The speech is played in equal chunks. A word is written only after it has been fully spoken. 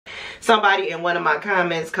Somebody in one of my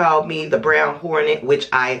comments called me the brown hornet, which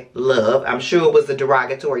I love. I'm sure it was a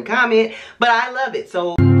derogatory comment, but I love it.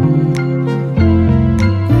 So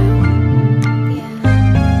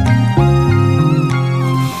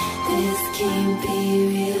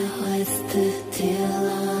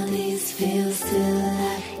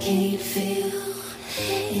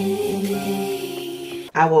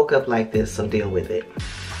I woke up like this, so deal with it.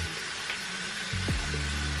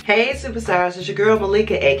 Hey superstars, it's your girl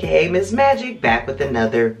Malika, aka Miss Magic, back with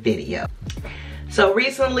another video. So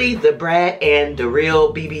recently, the Brat and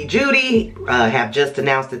DaRealBBJudy have just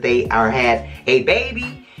announced that they had a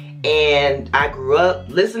baby. And I grew up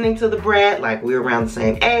listening to the Brat, like we were around the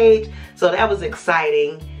same age. So that was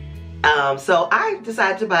exciting. So I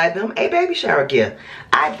decided to buy them a baby shower gift.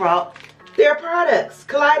 I brought their products,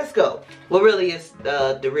 Kaleidoscope. Well, really, it's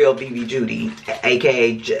DaRealBBJudy,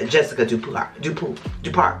 aka Jessica Dupart.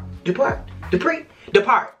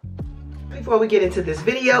 Before we get into this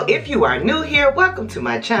video, if you are new here, welcome to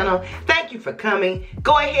my channel. Thank you for coming.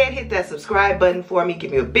 Go ahead, hit that subscribe button for me.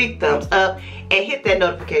 Give me a big thumbs up and hit that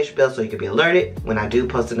notification bell so you can be alerted when I do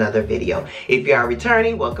post another video. If you are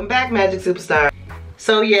returning, welcome back, Magic Superstar.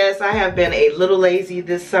 So yes, I have been a little lazy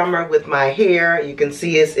this summer with my hair. You can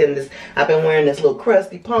see it's in this, I've been wearing this little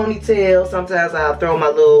crusty ponytail. Sometimes I'll throw my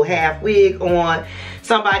little half wig on.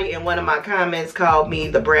 Somebody in one of my comments called me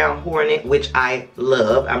the brown hornet, which I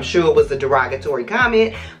love. I'm sure it was a derogatory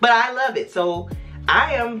comment, but I love it. So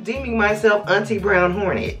I am deeming myself Auntie Brown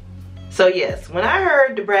Hornet. So yes, when I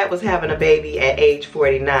heard the Brat was having a baby at age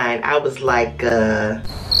 49, I was like, but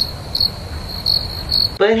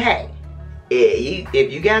hey.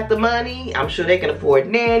 If you got the money, I'm sure they can afford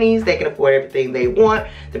nannies. They can afford everything they want.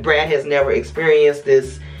 The Brat has never experienced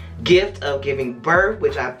this gift of giving birth,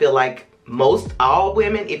 which I feel like all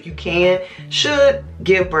women, if you can, should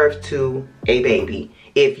give birth to a baby,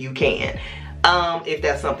 if you can, if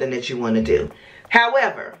that's something that you want to do.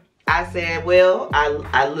 However, I said, well,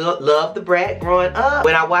 I love the Brat growing up.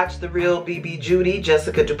 When I watched DaRealBBJudy,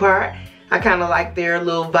 Jessica Dupart, I kind of like their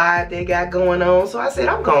little vibe they got going on. So I said,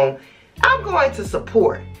 I'm going to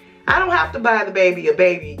support. I don't have to buy the baby a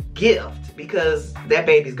baby gift because that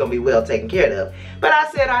baby's going to be well taken care of. But I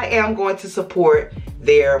said I am going to support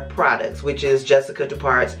their products, which is Jessica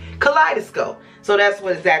Dupart's Kaleidoscope. So that's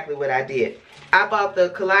exactly what I did. I bought the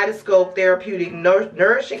Kaleidoscope Therapeutic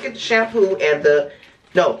Nourishing Shampoo and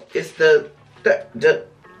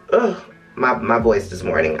my voice this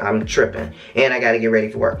morning. I'm tripping and I got to get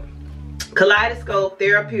ready for work. Kaleidoscope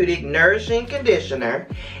Therapeutic Nourishing Conditioner,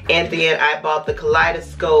 and then I bought the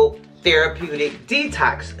Kaleidoscope Therapeutic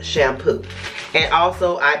Detox Shampoo. And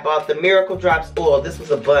also I bought the Miracle Drops Oil. This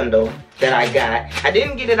was a bundle that I got. I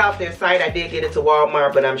didn't get it off their site. I did get it to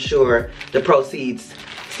Walmart, but I'm sure the proceeds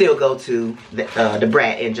still go to the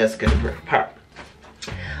Brat and Jessica Dupart.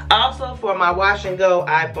 Also for my wash and go,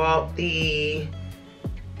 I bought the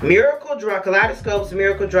Kaleidoscope's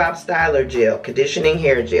Miracle Drop Styler Gel, Conditioning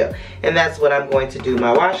Hair Gel. And that's what I'm going to do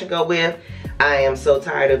my wash and go with. I am so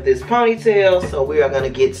tired of this ponytail, so we are going to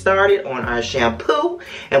get started on our shampoo.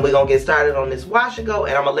 And we're going to get started on this wash and go.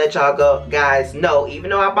 And I'm going to let y'all guys know, even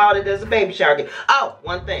though I bought it as a baby shower gift. Oh,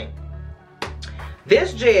 one thing.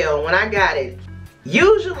 This gel, when I got it,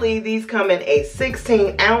 usually these come in a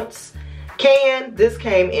 16-ounce can. This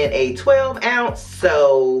came in a 12-ounce,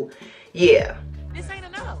 so yeah.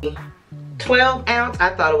 12 ounce.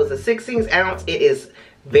 I thought it was a 16 ounce. It is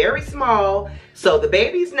very small. So the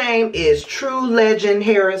baby's name is True Legend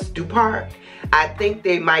Harris Dupart. I think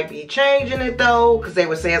they might be changing it though, because they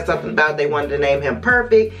were saying something about they wanted to name him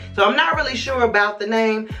Perfect. So I'm not really sure about the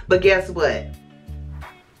name, but guess what?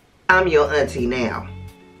 I'm your auntie now.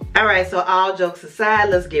 Alright, so all jokes aside,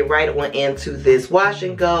 let's get right on into this wash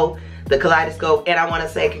and go, the Kaleidoscope. And I want to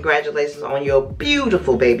say congratulations on your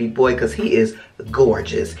beautiful baby boy, because he is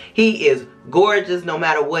gorgeous. He is gorgeous no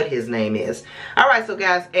matter what his name is. Alright, so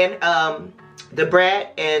guys, and the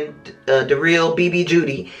Brat and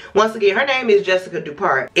DaRealBBJudy, once again, her name is Jessica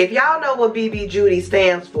Dupart. If y'all know what BBJudy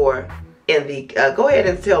stands for, in the go ahead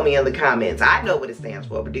and tell me in the comments. I know what it stands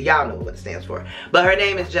for, but do y'all know what it stands for? But her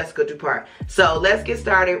name is Jessica Dupart. So let's get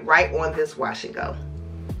started right on this wash and go.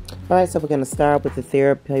 Alright, so we're going to start with the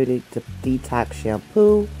Therapeutic Detox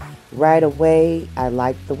Shampoo. Right away, I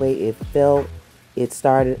liked the way it felt. It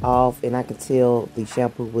started off and I could tell the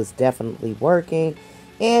shampoo was definitely working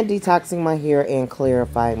and detoxing my hair and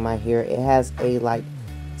clarifying my hair. It has a like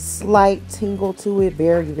slight tingle to it,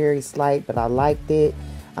 very, very slight, but I liked it.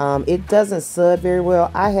 It doesn't sud very well.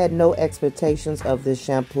 I had no expectations of this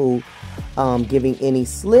shampoo giving any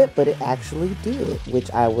slip, but it actually did, which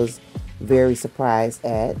I was very surprised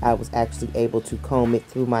at. I was actually able to comb it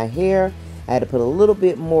through my hair. I had to put a little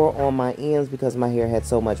bit more on my ends because my hair had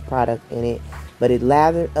so much product in it, but it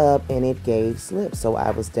lathered up and it gave slip, so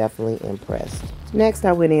I was definitely impressed. Next,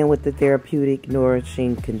 I went in with the Therapeutic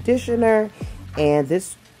Nourishing Conditioner, and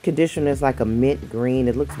this conditioner is like a mint green.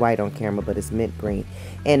 It looks white on camera, but it's mint green.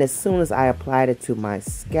 And as soon as I applied it to my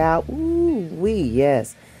scalp, ooh wee,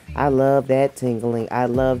 yes, I love that tingling. I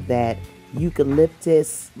love that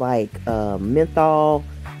eucalyptus, like menthol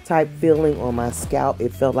type feeling on my scalp.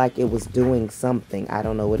 It felt like it was doing something. I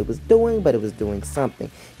don't know what it was doing, but it was doing something.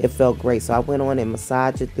 It felt great. So I went on and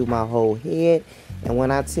massaged it through my whole head. And when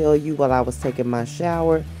I tell you, while I was taking my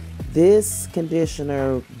shower, this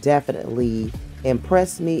conditioner definitely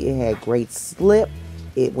impressed me. It had great slip.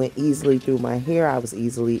 It went easily through my hair. I was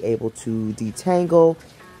easily able to detangle.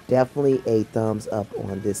 Definitely a thumbs up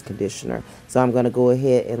on this conditioner. So I'm going to go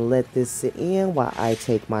ahead and let this sit in while I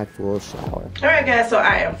take my full shower. Alright guys, so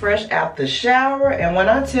I am fresh out the shower, and when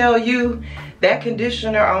I tell you that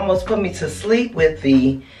conditioner almost put me to sleep with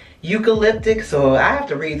the eucalyptic, so I have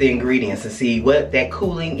to read the ingredients and see what that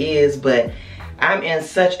cooling is, but I'm in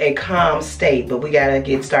such a calm state, but we gotta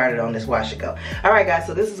get started on this wash and go. All right guys,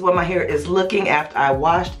 so this is what my hair is looking after I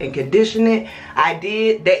washed and conditioned it. I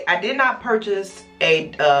did not purchase a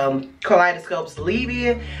Kaleidoscope's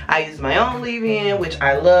leave-in. I used my own leave-in, which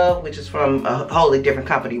I love, which is from a wholly different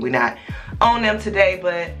company. We're not on them today,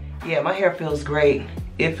 but yeah, my hair feels great.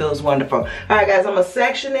 It feels wonderful. All right guys, I'm gonna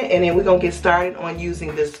section it and then we're gonna get started on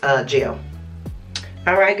using this gel.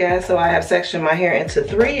 Alright guys, so I have sectioned my hair into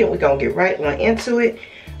 3 and we're going to get right on into it.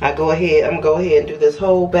 I'm going to go ahead and do this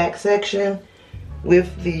whole back section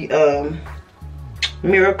with the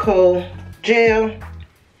Miracle Gel.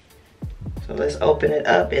 So let's open it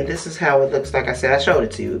up, and this is how it looks. Like I said, I showed it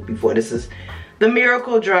to you before. This is the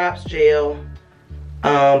Miracle Drops Gel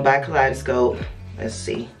by Kaleidoscope. Let's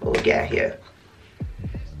see what we got here.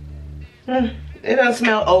 It doesn't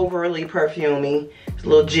smell overly perfumey. It's a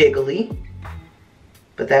little jiggly.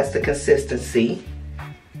 But that's the consistency.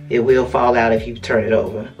 It will fall out if you turn it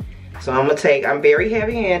over. So I'm very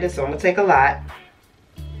heavy-handed, so I'm gonna take a lot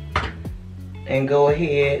and go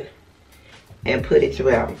ahead and put it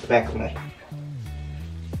throughout the back of my hair.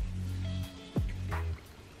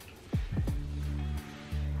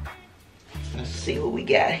 Let's see what we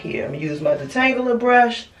got here. I'm gonna use my detangler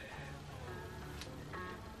brush.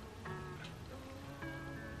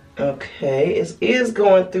 Okay, it is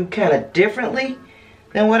going through kind of differently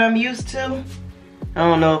than what I'm used to. I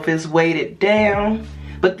don't know if it's weighted down,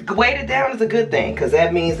 but weighted down is a good thing because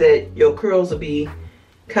that means that your curls will be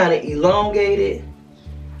kind of elongated.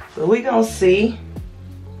 But we're gonna see.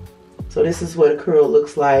 So this is what a curl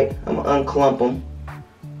looks like. I'm gonna unclump them.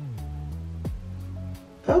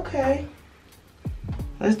 Okay.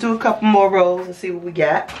 Let's do a couple more rows and see what we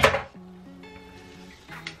got.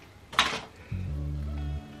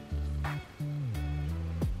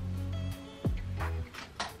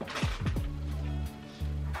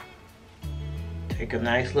 Take a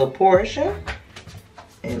nice little portion,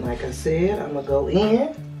 and like I said, I'm gonna go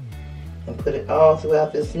in and put it all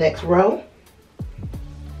throughout this next row.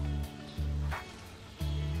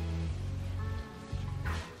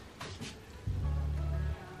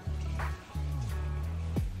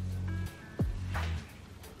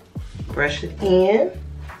 Brush it in.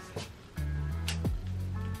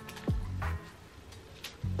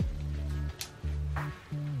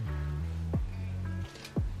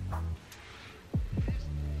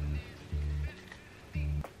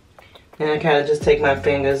 And I kind of just take my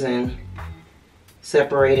fingers and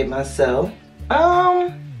separate it myself.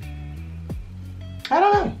 I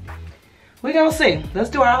don't know. We're gonna see.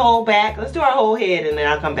 Let's do our whole back. Let's do our whole head, and then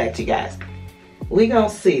I'll come back to you guys. We're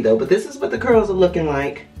gonna see though, but this is what the curls are looking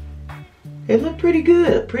like. They look pretty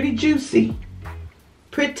good, pretty juicy.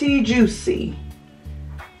 Pretty juicy.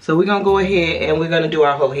 So we're gonna go ahead and we're gonna do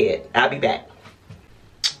our whole head. I'll be back.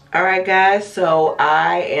 All right guys, so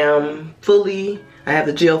I have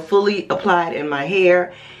the gel fully applied in my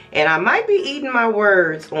hair, and I might be eating my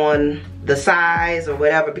words on the size or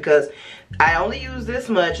whatever because I only use this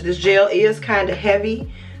much. This gel is kind of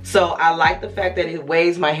heavy, so I like the fact that it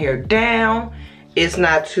weighs my hair down. It's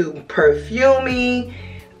not too perfumey.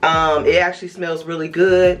 It actually smells really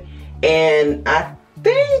good, and I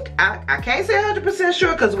think, I can't say 100%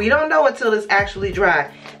 sure because we don't know until it's actually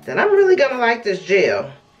dry, that I'm really gonna like this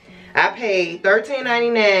gel. I paid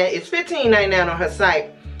 $13.99. It's $15.99 on her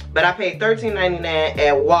site, but I paid $13.99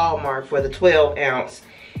 at Walmart for the 12 ounce.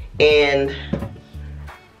 And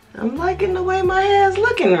I'm liking the way my hair is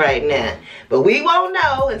looking right now. But we won't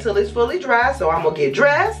know until it's fully dry, so I'm gonna get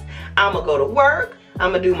dressed. I'm gonna go to work.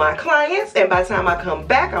 I'm gonna do my clients, and by the time I come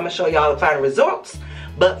back, I'm gonna show y'all the final results.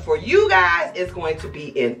 But for you guys, it's going to be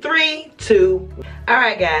in 3, 2. All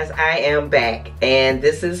right, guys, I am back, and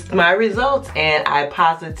this is my results, and I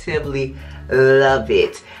positively love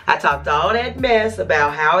it. I talked all that mess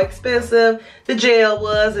about how expensive the gel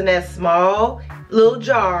was in that small little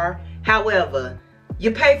jar. However,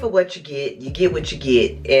 you pay for what you get what you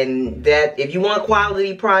get, and that if you want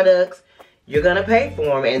quality products, you're gonna pay for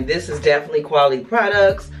them, and this is definitely quality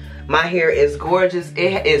products. My hair is gorgeous.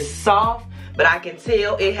 It is soft, but I can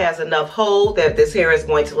tell it has enough hold that this hair is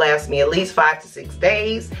going to last me at least 5 to 6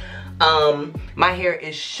 days. My hair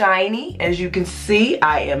is shiny. As you can see,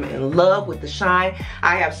 I am in love with the shine.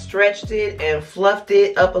 I have stretched it and fluffed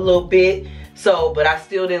it up a little bit, but I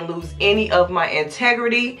still didn't lose any of my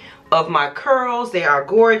integrity of my curls. They are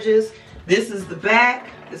gorgeous. This is the back.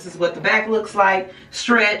 This is what the back looks like,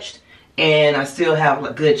 stretched, and I still have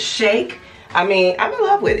a good shake. I mean, I'm in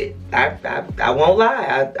love with it. I won't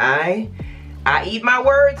lie. I eat my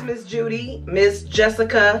words, Miss Judy, Miss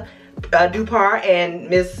Jessica Dupart, and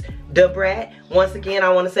Miss Debrat. Once again, I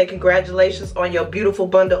want to say congratulations on your beautiful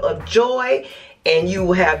bundle of joy, and you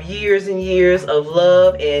will have years and years of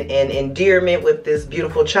love and endearment with this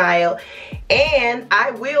beautiful child. And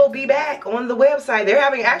I will be back on the website. They're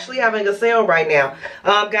actually having a sale right now.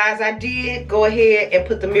 Guys, I did go ahead and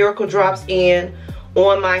put the Miracle Drops in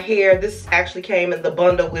on my hair. This actually came in the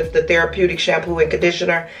bundle with the therapeutic shampoo and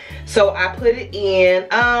conditioner, so I put it in.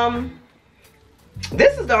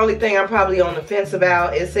 This is the only thing I'm probably on the fence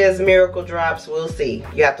about. It says Miracle Drops. We'll see.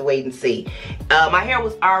 You have to wait and see. My hair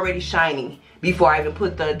was already shiny before I even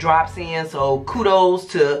put the drops in, so kudos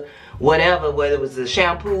to whatever, whether it was the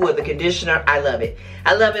shampoo or the conditioner. I love it.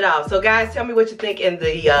 I love it all. So guys, tell me what you think in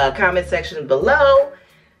the comment section below.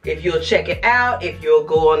 If you'll check it out, if you'll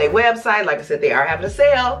go on their website. Like I said, they are having a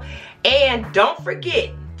sale. And don't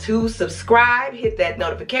forget to subscribe, hit that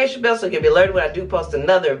notification bell so you'll be alerted when I do post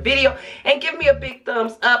another video, and give me a big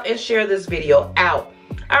thumbs up and share this video out.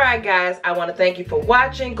 Alright guys, I want to thank you for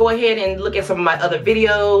watching. Go ahead and look at some of my other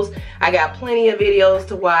videos. I got plenty of videos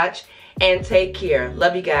to watch, and take care.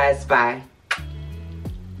 Love you guys. Bye.